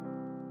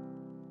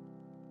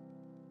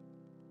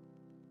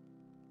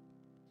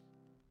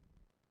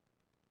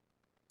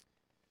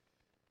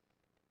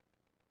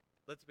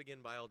Let's begin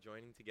by all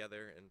joining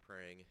together and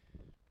praying.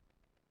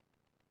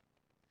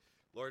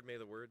 Lord, may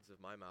the words of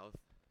my mouth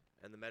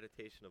and the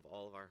meditation of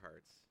all of our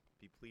hearts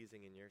be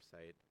pleasing in your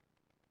sight,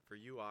 for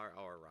you are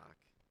our rock.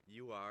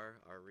 You are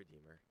our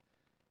Redeemer.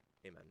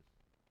 Amen.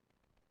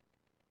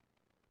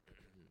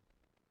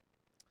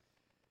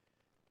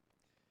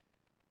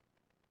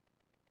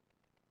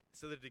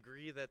 So the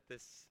degree that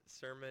this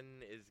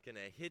sermon is going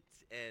to hit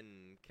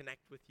and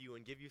connect with you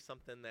and give you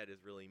something that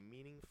is really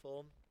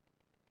meaningful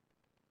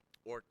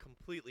or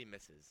completely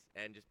misses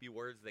and just be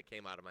words that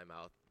came out of my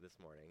mouth this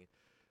morning.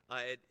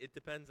 It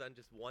depends on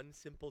just one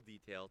simple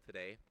detail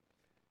today.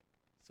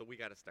 So we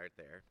got to start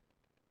there.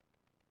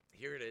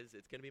 Here it is.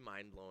 It's going to be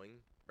mind-blowing.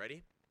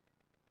 Ready?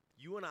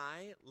 You and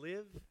I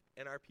live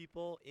and our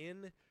people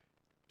in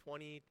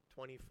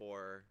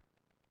 2024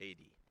 AD.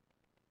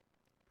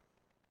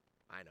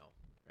 I know,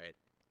 right?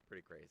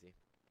 Pretty crazy.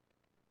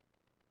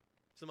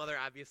 Some other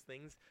obvious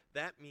things.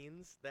 That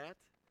means that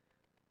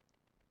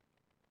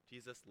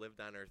Jesus lived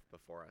on earth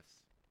before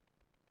us.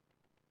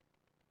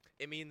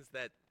 It means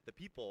that the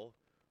people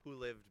who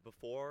lived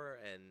before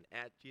and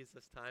at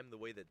Jesus' time, the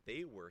way that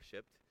they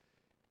worshiped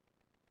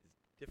is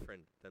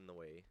different than the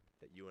way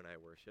that you and I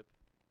worship.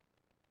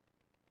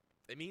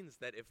 It means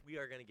that if we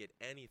are going to get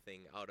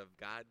anything out of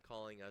God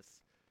calling us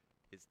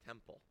his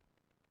temple,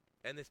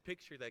 and this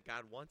picture that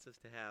God wants us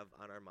to have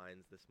on our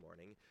minds this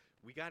morning,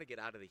 we got to get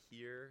out of the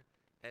here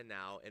and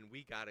now, and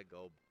we got to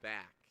go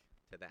back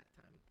to that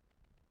time.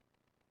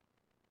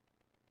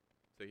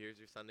 So here's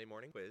your Sunday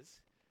morning quiz.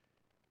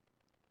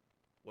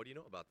 What do you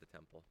know about the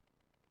temple?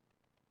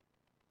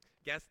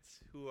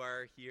 Guests who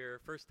are here,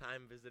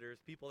 first-time visitors,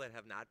 people that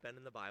have not been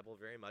in the Bible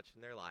very much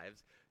in their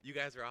lives, you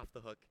guys are off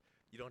the hook.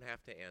 You don't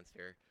have to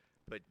answer.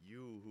 But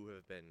you who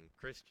have been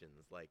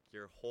Christians like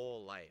your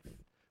whole life,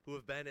 who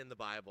have been in the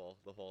Bible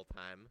the whole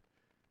time,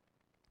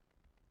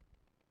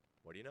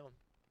 what do you know?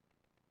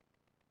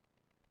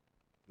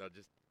 No,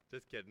 just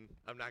kidding.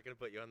 I'm not going to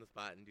put you on the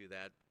spot and do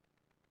that.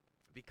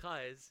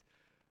 Because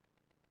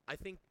I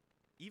think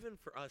even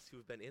for us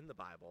who've been in the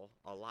Bible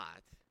a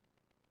lot,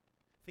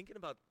 thinking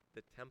about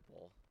the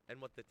temple and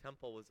what the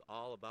temple was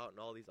all about and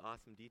all these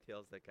awesome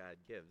details that God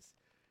gives,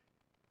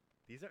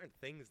 these aren't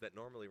things that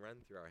normally run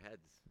through our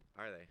heads,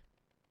 are they?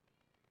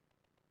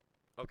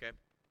 Okay.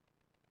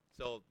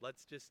 So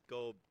let's just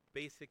go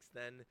basics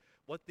then.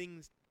 What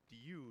things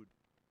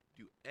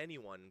do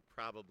anyone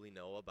probably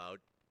know about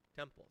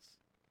temples?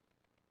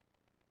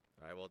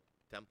 All right, well,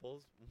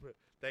 temples,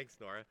 thanks,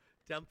 Nora.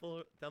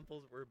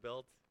 Temples were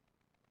built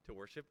to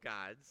worship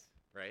gods,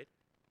 right?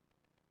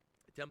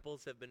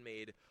 Temples have been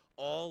made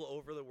all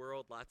over the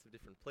world, lots of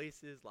different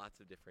places,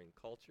 lots of different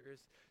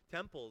cultures.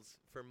 Temples,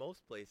 for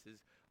most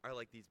places, are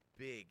like these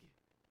big,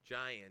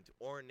 giant,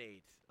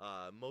 ornate,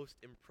 most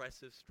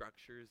impressive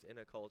structures in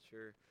a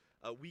culture.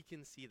 We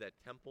can see that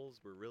temples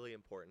were really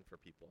important for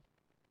people.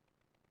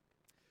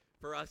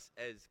 For us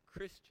as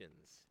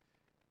Christians,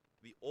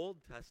 the Old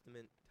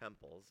Testament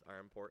temples are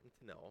important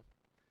to know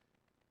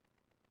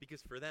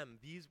because for them,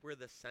 these were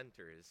the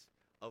centers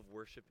of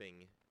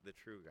worshiping the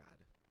true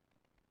God.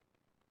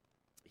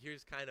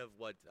 Here's kind of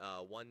what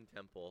one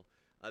temple,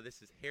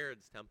 this is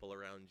Herod's temple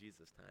around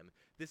Jesus' time.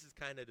 This is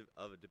kind of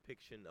a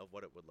depiction of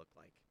what it would look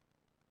like.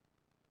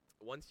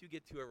 Once you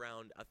get to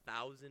around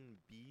 1000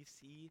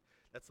 BC,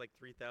 that's like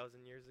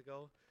 3,000 years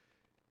ago,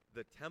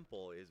 the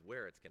temple is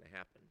where it's going to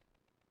happen.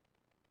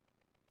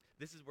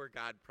 This is where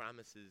God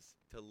promises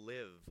to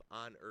live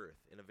on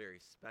earth in a very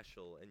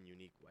special and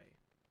unique way.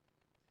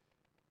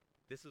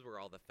 This is where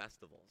all the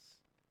festivals,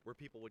 where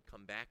people would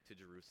come back to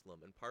Jerusalem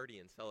and party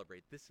and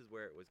celebrate, this is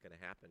where it was going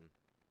to happen.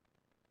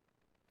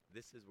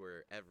 This is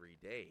where every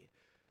day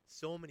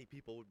so many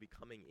people would be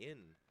coming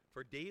in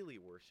for daily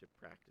worship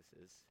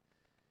practices.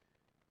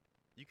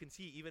 You can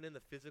see even in the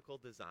physical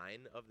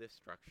design of this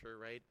structure,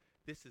 right?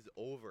 This is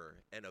over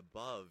and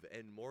above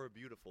and more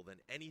beautiful than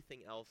anything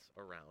else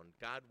around.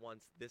 God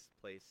wants this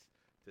place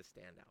to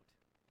stand out.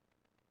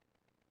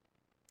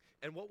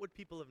 And what would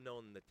people have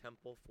known the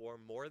temple for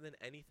more than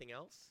anything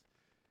else?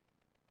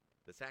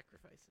 The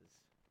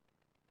sacrifices.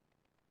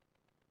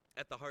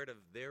 At the heart of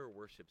their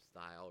worship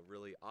style,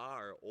 really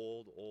our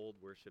old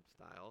worship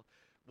style,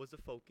 was a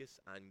focus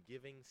on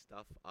giving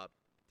stuff up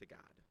to God.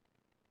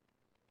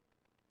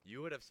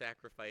 You would have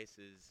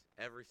sacrifices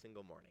every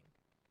single morning.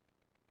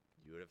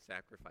 You would have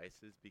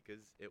sacrifices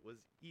because it was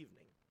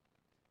evening.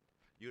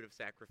 You would have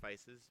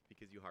sacrifices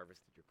because you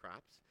harvested your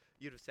crops.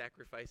 You'd have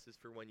sacrifices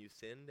for when you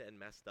sinned and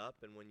messed up,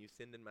 and when you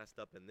sinned and messed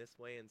up in this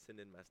way and sinned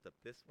and messed up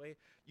this way.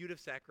 You'd have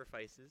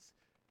sacrifices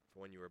for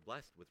when you were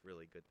blessed with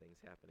really good things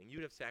happening.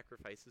 You'd have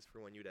sacrifices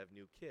for when you'd have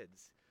new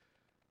kids.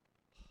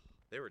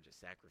 They were just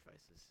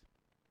sacrifices.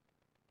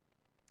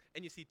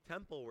 And you see,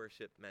 temple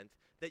worship meant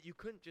that you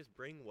couldn't just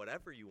bring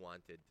whatever you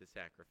wanted to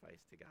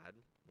sacrifice to God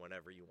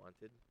whenever you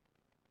wanted.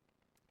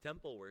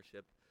 Temple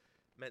worship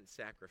meant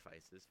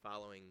sacrifices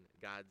following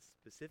God's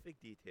specific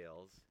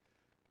details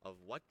of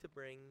what to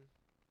bring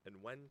and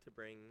when to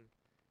bring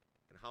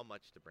and how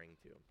much to bring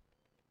to.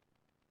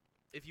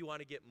 If you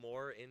want to get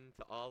more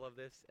into all of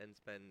this and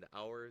spend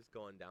hours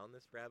going down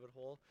this rabbit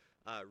hole,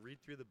 read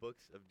through the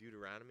books of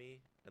Deuteronomy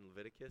and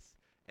Leviticus,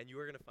 and you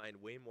are going to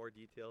find way more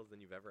details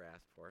than you've ever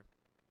asked for.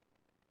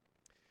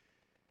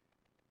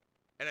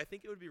 And I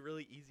think it would be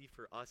really easy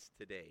for us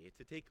today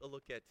to take a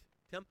look at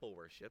temple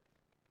worship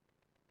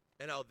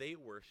and how they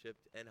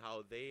worshiped and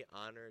how they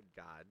honored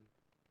God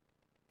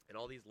and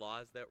all these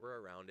laws that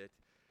were around it,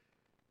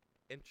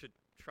 and to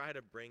try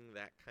to bring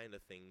that kind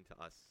of thing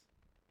to us.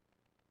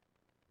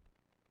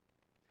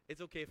 It's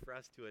okay for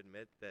us to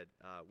admit that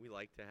we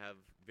like to have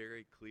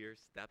very clear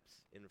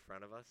steps in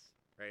front of us,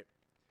 right?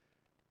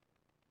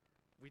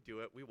 We do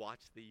it. We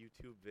watch the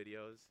YouTube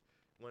videos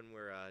when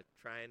we're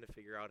trying to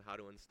figure out how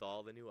to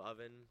install the new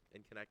oven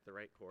and connect the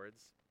right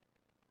cords.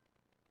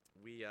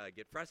 We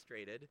get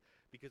frustrated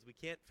because we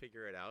can't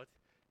figure it out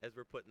as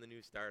we're putting the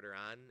new starter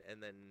on,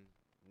 and then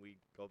we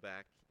go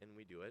back and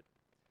we do it.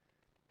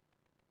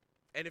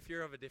 And if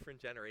you're of a different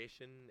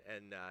generation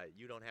and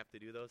you don't have to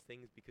do those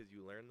things because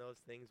you learn those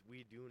things,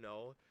 we do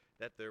know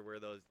that there were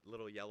those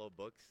little yellow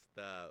books,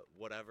 the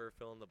whatever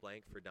fill in the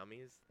blank for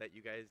dummies that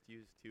you guys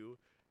used too.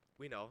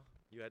 We know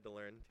you had to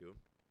learn too.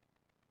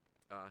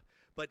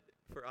 But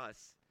for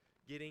us,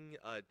 getting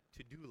a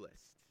to-do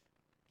list,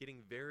 getting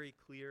very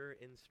clear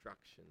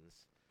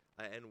instructions,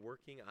 and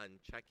working on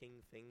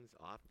checking things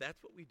off,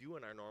 that's what we do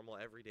in our normal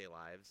everyday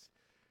lives.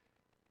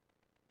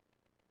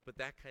 But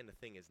that kind of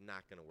thing is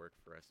not going to work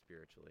for us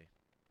spiritually.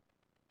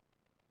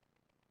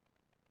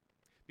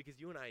 Because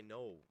you and I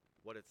know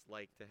what it's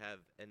like to have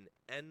an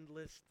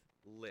endless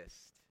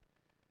list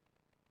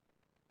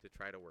to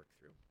try to work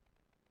through.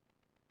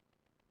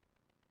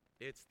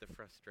 It's the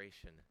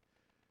frustration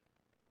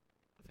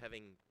of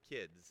having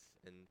kids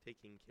and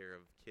taking care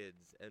of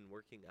kids and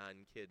working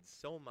on kids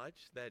so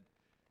much that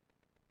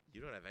you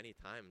don't have any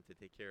time to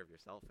take care of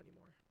yourself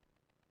anymore.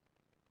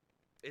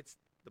 It's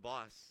the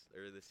boss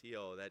or the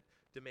CEO that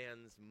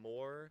demands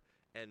more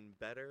and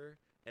better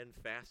and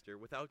faster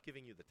without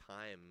giving you the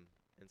time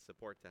and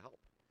support to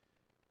help.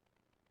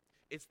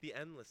 It's the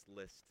endless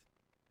list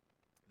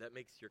that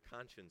makes your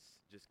conscience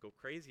just go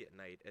crazy at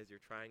night as you're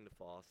trying to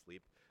fall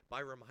asleep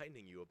by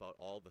reminding you about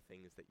all the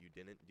things that you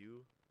didn't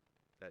do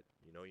that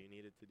you know you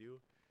needed to do,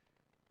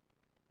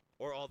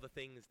 or all the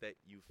things that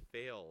you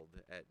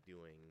failed at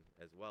doing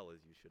as well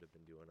as you should have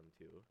been doing them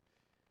too.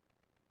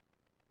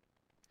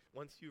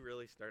 Once you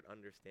really start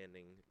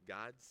understanding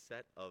God's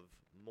set of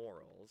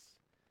morals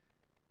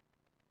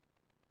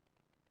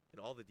and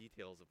all the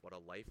details of what a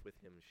life with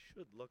Him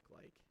should look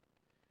like,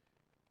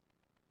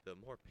 the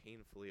more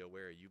painfully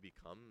aware you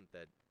become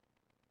that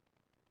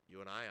you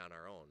and I on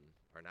our own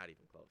are not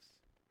even close.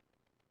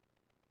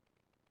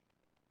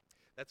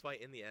 That's why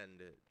in the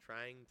end,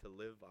 trying to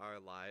live our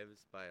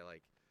lives by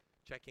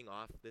checking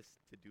off this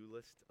to-do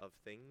list of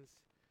things,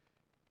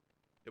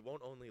 it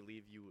won't only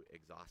leave you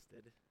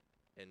exhausted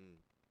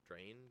and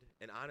drained,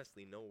 and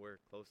honestly nowhere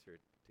closer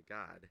to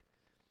God.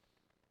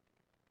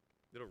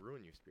 It'll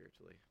ruin you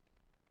spiritually.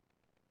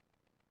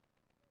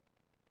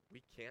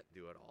 We can't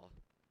do it all.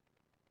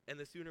 And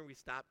the sooner we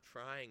stop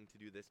trying to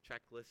do this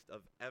checklist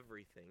of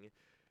everything,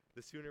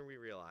 the sooner we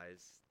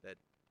realize that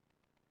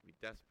we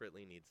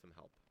desperately need some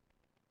help.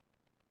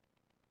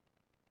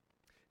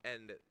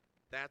 And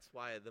that's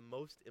why the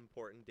most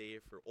important day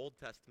for Old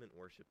Testament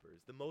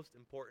worshipers, the most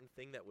important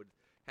thing that would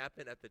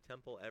happen at the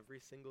temple every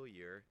single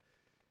year,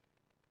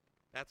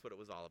 that's what it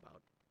was all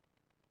about.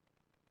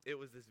 It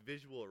was this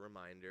visual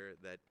reminder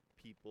that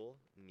people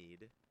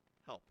need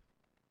help.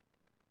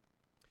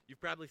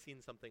 You've probably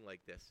seen something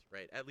like this,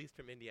 right? At least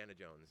from Indiana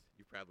Jones,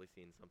 you've probably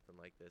seen something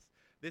like this.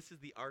 This is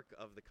the Ark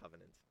of the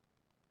Covenant.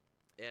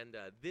 And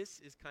this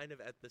is kind of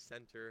at the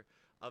center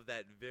of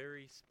that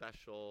very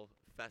special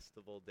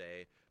festival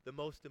day, the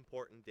most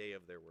important day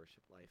of their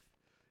worship life.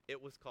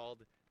 It was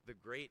called the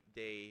Great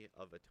Day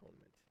of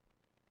Atonement.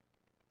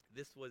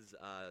 This was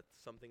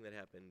something that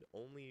happened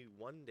only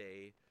one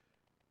day,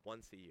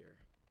 once a year.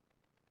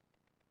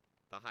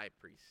 The high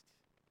priest,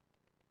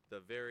 the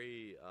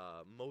very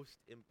most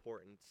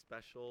important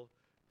special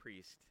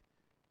priest,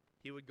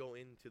 he would go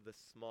into the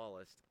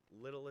smallest,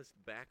 littlest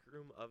back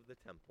room of the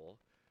temple,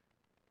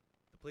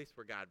 the place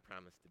where God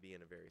promised to be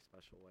in a very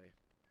special way.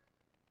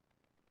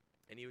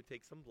 And he would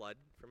take some blood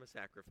from a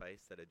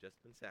sacrifice that had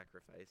just been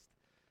sacrificed,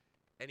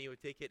 and he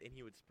would take it and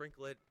he would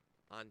sprinkle it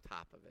on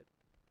top of it.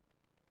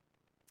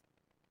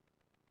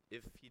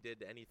 If he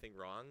did anything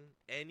wrong,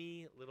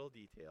 any little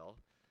detail,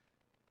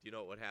 do you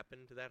know what would happen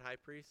to that high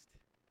priest?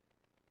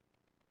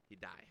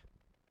 He'd die.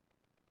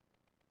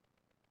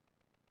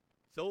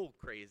 So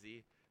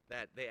crazy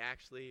that they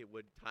actually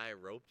would tie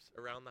ropes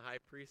around the high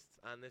priests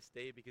on this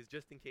day, because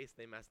just in case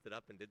they messed it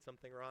up and did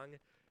something wrong,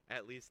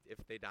 at least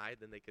if they died,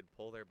 then they could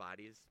pull their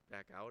bodies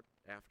back out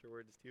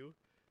afterwards too.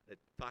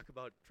 Talk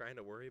about trying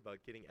to worry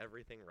about getting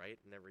everything right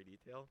in every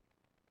detail.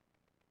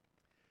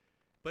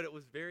 But it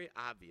was very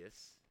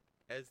obvious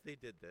as they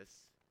did this,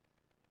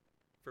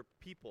 for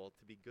people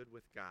to be good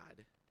with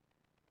God,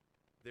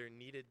 there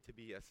needed to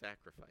be a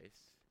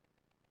sacrifice.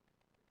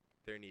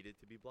 There needed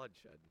to be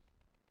bloodshed.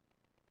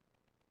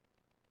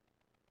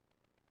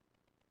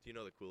 Do you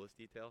know the coolest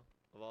detail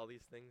of all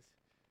these things?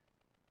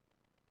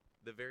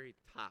 The very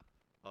top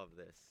of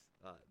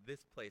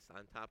this place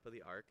on top of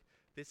the ark,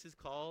 this is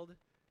called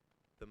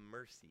the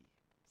mercy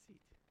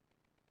seat.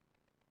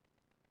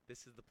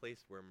 This is the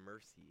place where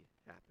mercy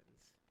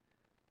happens.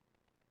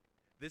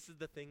 This is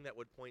the thing that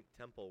would point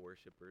temple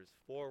worshipers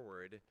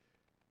forward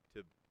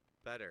to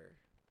better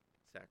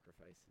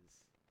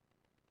sacrifices,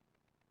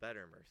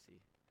 better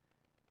mercy.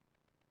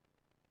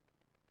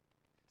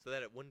 So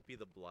that it wouldn't be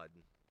the blood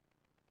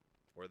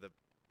or the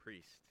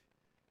priest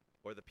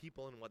or the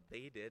people and what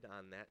they did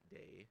on that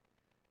day.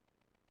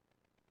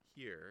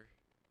 Here,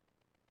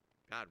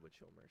 God would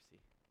show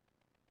mercy.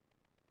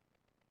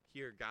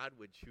 Here, God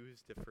would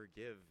choose to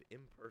forgive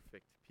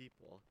imperfect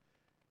people.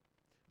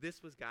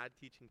 This was God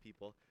teaching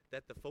people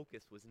that the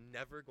focus was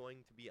never going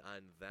to be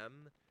on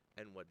them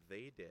and what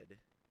they did,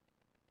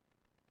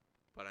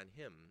 but on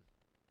Him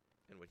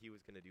and what He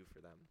was going to do for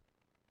them.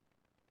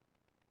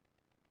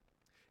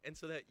 And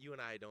so that you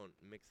and I don't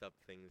mix up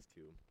things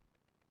too,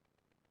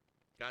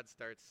 God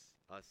starts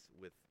us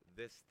with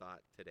this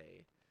thought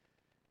today.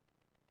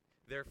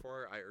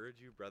 Therefore, I urge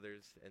you,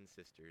 brothers and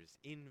sisters,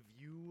 in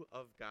view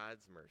of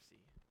God's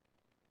mercy,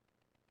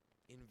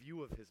 in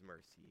view of His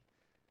mercy,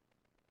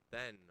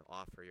 then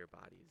offer your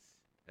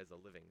bodies as a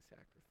living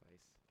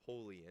sacrifice,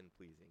 holy and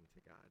pleasing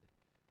to God.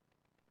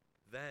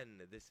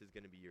 Then this is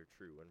going to be your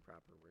true and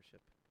proper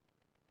worship.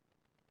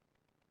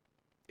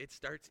 It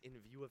starts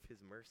in view of His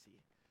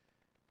mercy,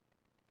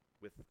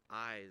 with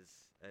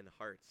eyes and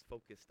hearts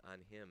focused on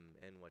Him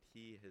and what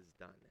He has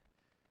done.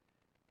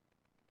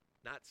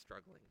 Not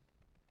struggling,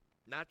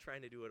 not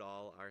trying to do it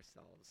all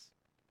ourselves,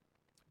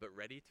 but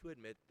ready to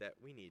admit that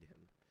we need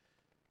Him.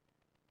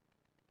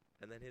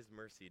 And then His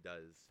mercy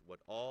does what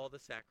all the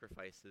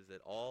sacrifices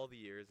at all the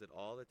years at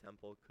all the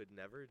temple could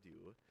never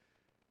do.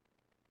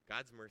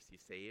 God's mercy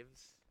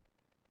saves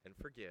and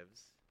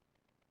forgives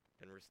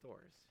and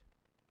restores.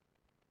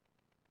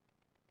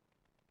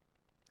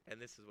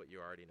 And this is what you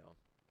already know.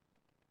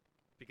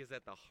 Because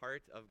at the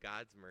heart of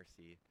God's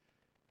mercy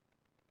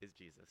is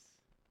Jesus.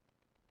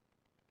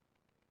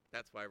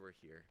 That's why we're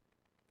here.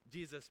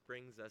 Jesus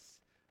brings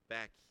us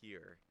back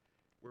here,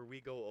 where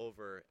we go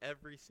over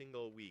every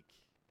single week.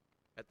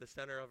 At the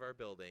center of our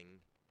building,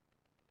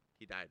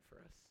 He died for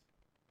us.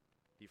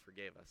 He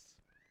forgave us.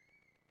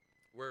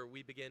 Where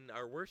we begin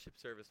our worship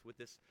service with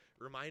this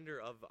reminder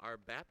of our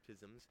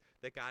baptisms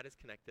that God has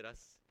connected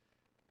us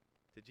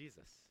to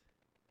Jesus.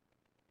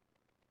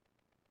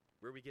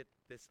 Where we get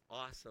this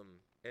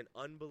awesome and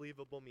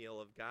unbelievable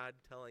meal of God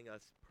telling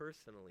us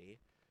personally,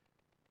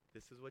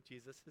 this is what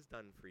Jesus has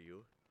done for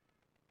you.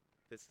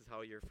 This is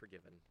how you're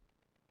forgiven.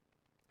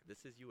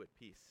 This is you at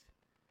peace.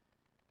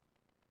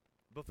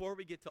 Before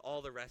we get to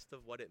all the rest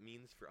of what it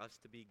means for us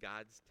to be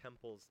God's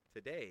temples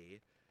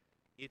today,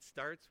 it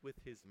starts with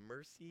His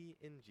mercy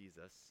in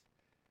Jesus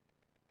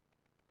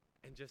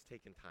and just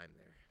taking time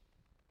there.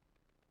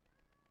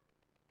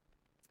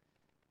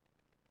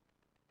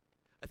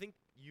 I think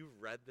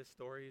you've read the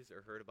stories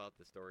or heard about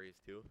the stories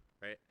too,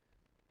 right?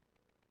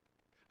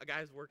 A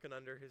guy's working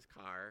under his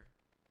car,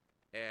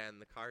 and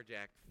the car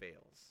jack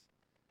fails,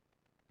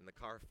 and the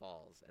car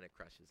falls, and it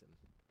crushes him.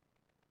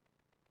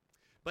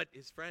 But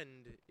his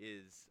friend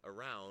is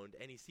around,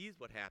 and he sees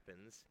what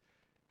happens,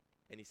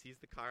 and he sees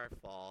the car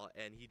fall,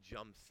 and he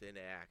jumps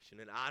into action.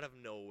 And out of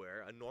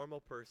nowhere, a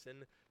normal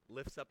person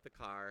lifts up the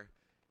car,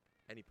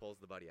 and he pulls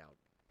the buddy out.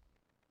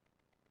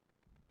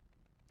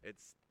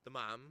 It's the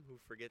mom who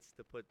forgets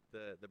to put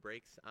the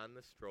brakes on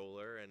the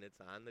stroller, and it's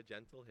on the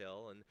gentle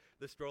hill, and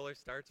the stroller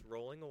starts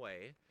rolling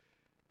away.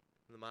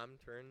 The mom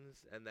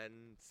turns and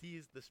then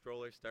sees the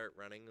stroller start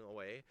running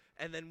away,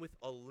 and then with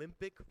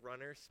Olympic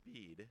runner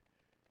speed,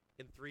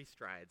 in 3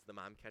 strides, the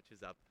mom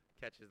catches up,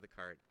 catches the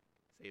cart,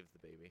 saves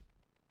the baby.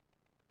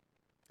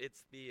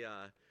 It's the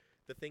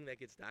thing that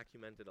gets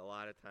documented a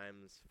lot of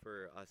times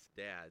for us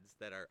dads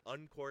that are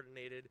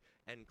uncoordinated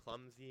and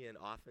clumsy and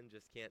often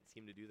just can't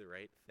seem to do the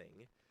right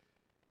thing.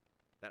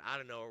 That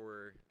out of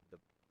nowhere, the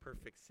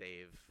perfect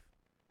save,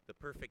 the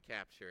perfect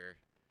capture,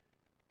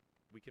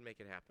 we can make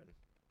it happen.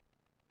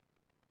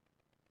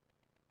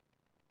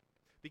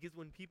 Because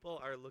when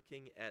people are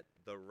looking at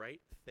the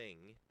right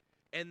thing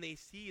and they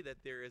see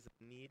that there is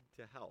a need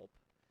to help,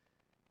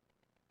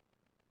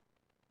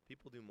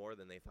 people do more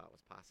than they thought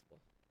was possible.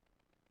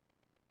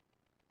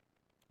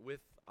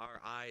 With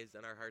our eyes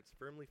and our hearts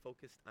firmly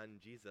focused on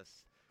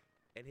Jesus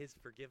and His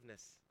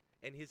forgiveness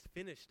and His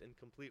finished and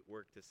complete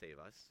work to save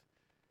us,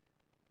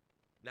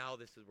 now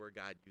this is where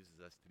God uses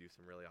us to do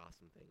some really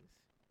awesome things.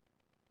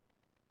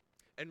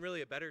 And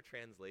really a better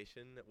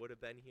translation that would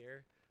have been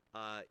here,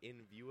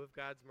 in view of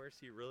God's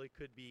mercy, really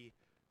could be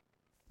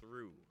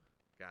through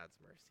God's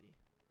mercy.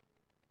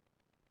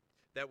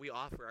 That we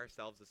offer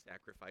ourselves a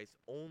sacrifice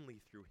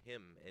only through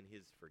Him and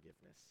His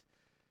forgiveness.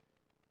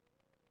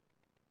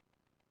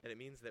 And it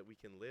means that we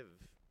can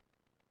live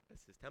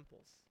as His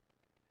temples,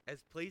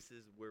 as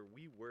places where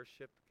we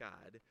worship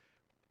God.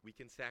 We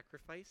can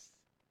sacrifice,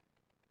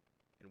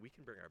 and we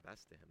can bring our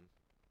best to Him.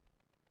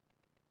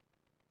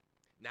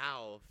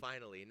 Now,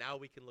 finally, now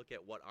we can look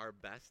at what our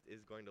best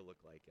is going to look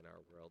like in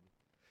our world.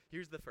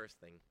 Here's the first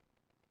thing.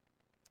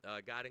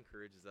 God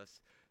encourages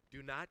us,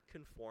 do not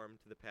conform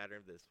to the pattern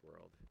of this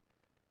world,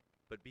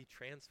 but be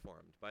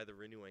transformed by the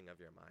renewing of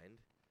your mind.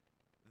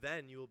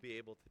 Then you will be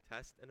able to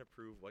test and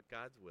approve what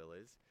God's will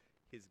is,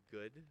 his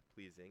good,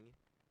 pleasing,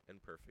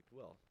 and perfect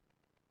will.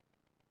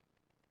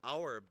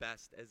 Our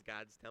best as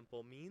God's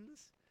temple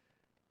means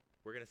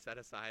we're going to set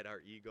aside our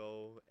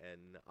ego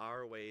and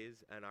our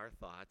ways and our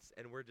thoughts,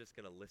 and we're just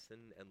going to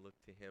listen and look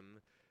to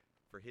him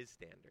for his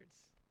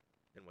standards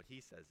and what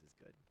he says is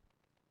good.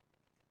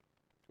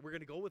 We're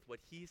going to go with what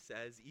he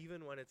says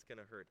even when it's going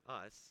to hurt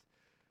us.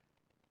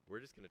 We're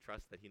just going to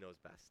trust that he knows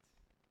best.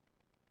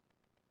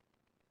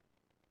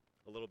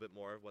 A little bit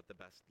more of what the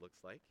best looks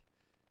like.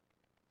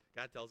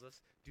 God tells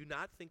us, do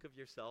not think of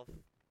yourself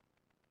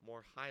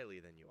more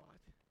highly than you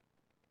ought.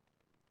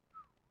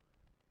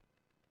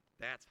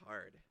 That's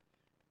hard.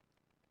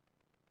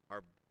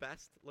 Our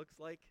best looks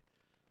like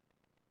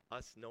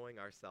us knowing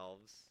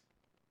ourselves,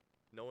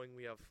 knowing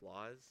we have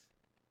flaws,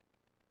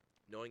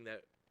 knowing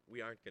that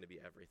we aren't going to be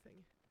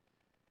everything.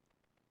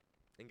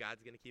 And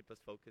God's going to keep us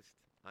focused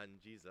on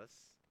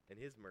Jesus and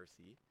his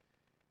mercy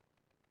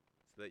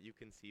so that you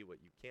can see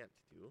what you can't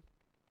do.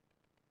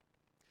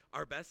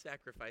 Our best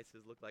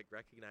sacrifices look like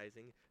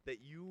recognizing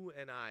that you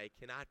and I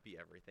cannot be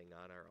everything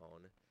on our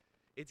own.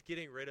 It's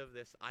getting rid of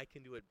this I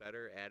can do it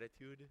better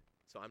attitude,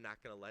 so I'm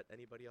not going to let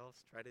anybody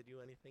else try to do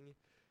anything.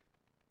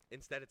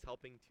 Instead, it's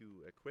helping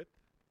to equip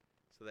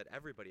so that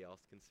everybody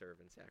else can serve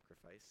and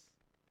sacrifice.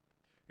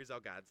 Here's how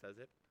God says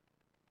it.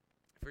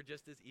 For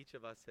just as each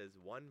of us has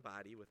one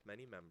body with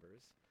many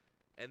members,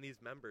 and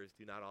these members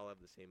do not all have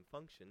the same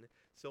function,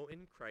 so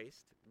in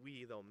Christ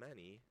we, though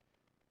many,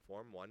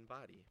 form one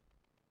body,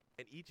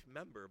 and each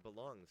member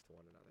belongs to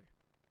one another.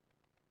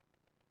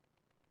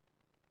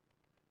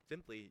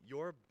 Simply,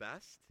 your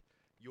best,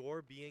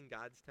 your being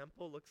God's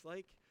temple looks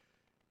like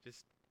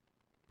just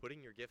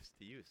putting your gifts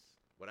to use,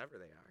 whatever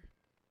they are.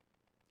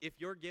 If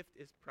your gift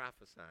is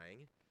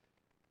prophesying,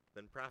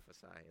 then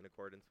prophesy in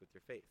accordance with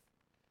your faith.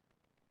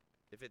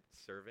 If it's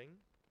serving,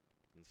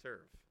 then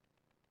serve.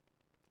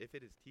 If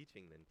it is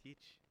teaching, then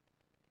teach.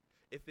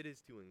 If it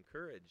is to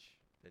encourage,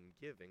 then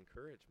give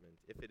encouragement.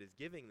 If it is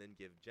giving, then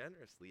give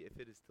generously. If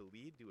it is to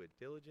lead, do it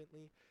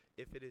diligently.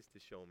 If it is to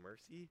show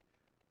mercy,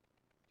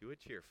 do it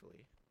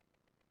cheerfully.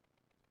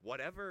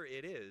 Whatever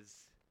it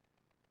is,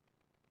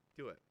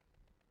 do it.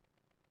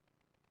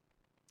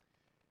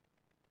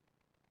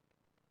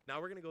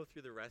 Now we're going to go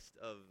through the rest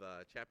of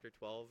chapter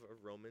 12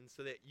 of Romans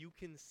so that you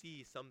can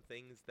see some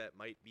things that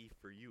might be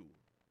for you.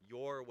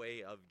 Your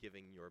way of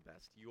giving your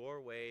best.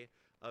 Your way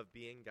of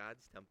being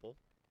God's temple.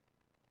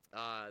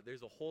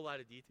 There's a whole lot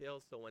of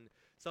details, so when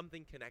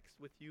something connects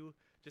with you,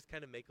 just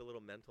kind of make a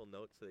little mental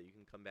note so that you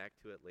can come back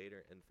to it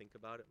later and think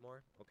about it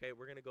more. Okay,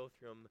 we're going to go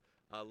through them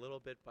a little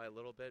bit by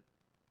little bit.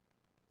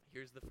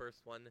 Here's the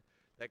first one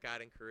that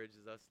God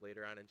encourages us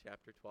later on in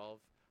chapter 12.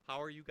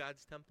 How are you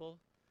God's temple?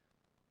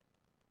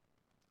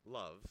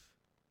 Love.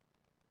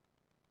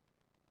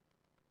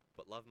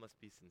 But love must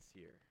be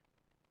sincere.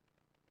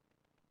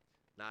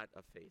 Not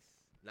a face,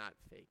 not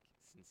fake,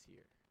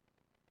 sincere.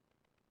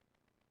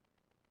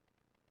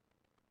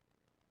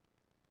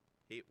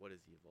 Hate what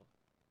is evil.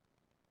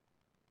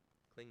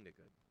 Cling to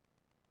good.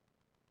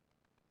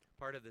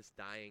 Part of this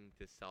dying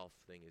to self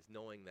thing is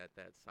knowing that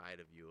that side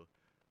of you,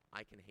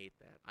 I can hate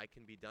that. I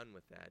can be done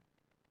with that.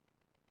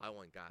 I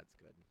want God's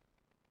good.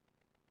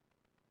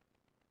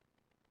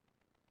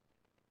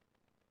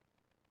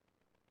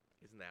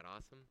 Isn't that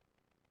awesome?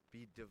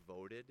 Be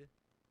devoted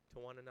to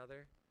one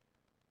another.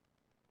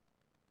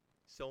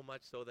 So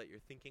much so that you're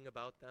thinking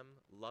about them,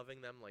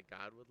 loving them like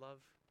God would love.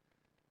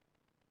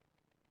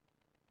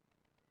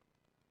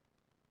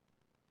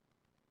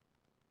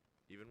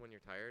 Even when you're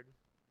tired.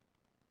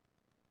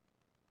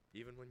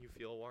 Even when you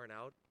feel worn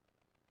out.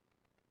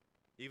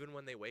 Even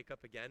when they wake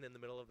up again in the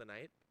middle of the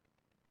night.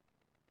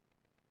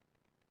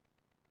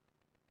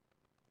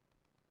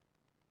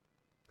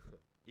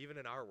 Even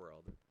in our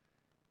world,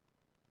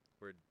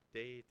 where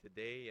day to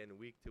day and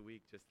week to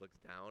week just looks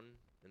down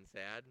and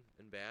sad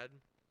and bad.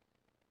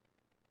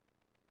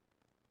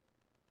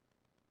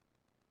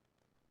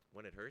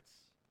 When it hurts,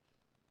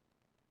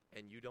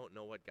 and you don't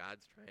know what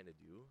God's trying to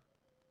do,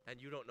 and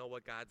you don't know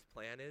what God's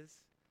plan is,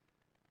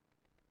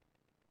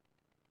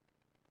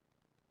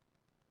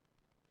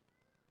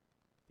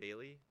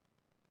 daily,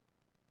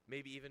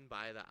 maybe even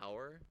by the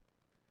hour,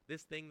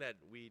 this thing that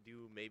we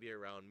do maybe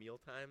around meal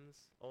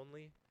times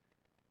only,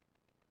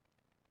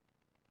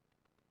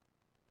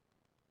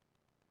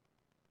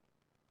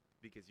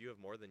 because you have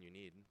more than you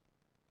need.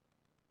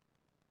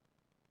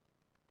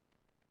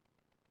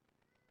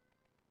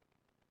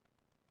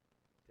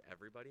 To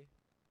everybody.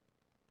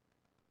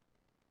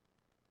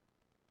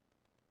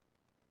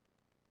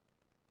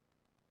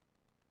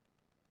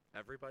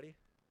 Everybody?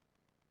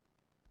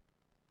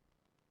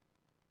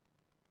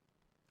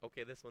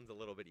 Okay, this one's a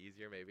little bit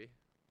easier maybe.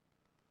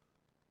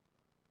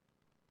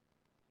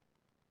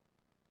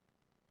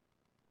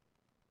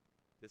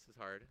 This is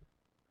hard.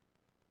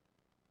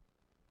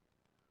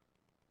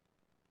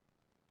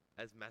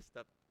 as messed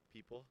up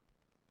people,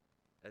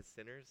 as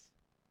sinners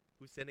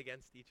who sin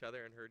against each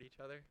other and hurt each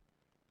other.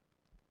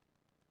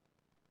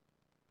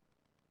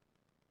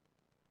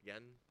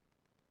 Again,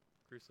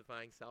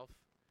 crucifying self.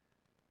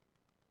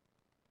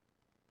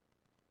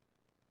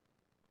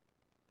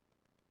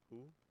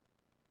 Who?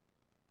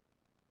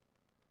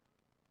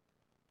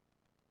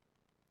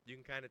 You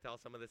can kind of tell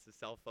some of this is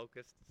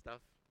self-focused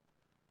stuff.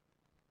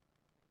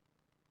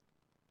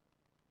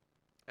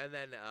 And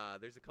then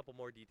there's a couple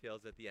more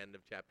details at the end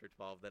of chapter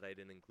 12 that I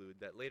didn't include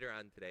that later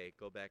on today,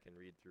 go back and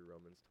read through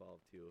Romans 12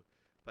 too.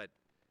 But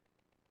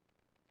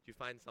did you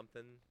find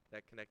something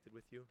that connected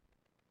with you?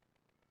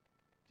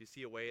 Do you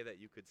see a way that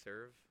you could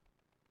serve?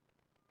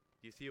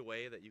 Do you see a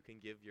way that you can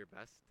give your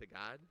best to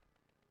God?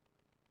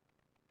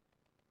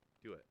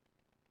 Do it.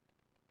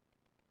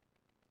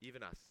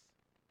 Even us.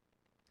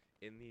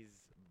 In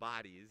these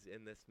bodies,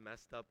 in this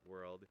messed up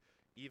world,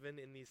 even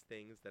in these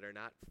things that are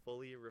not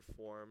fully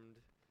reformed,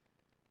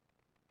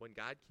 when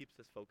God keeps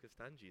us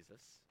focused on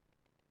Jesus,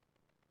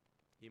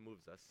 he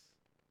moves us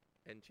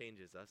and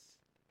changes us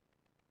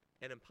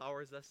and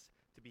empowers us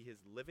to be his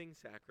living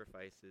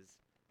sacrifices,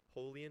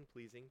 holy and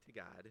pleasing to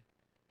God.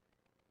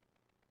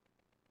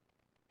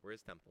 We're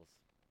his temples.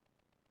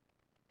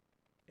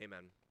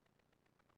 Amen.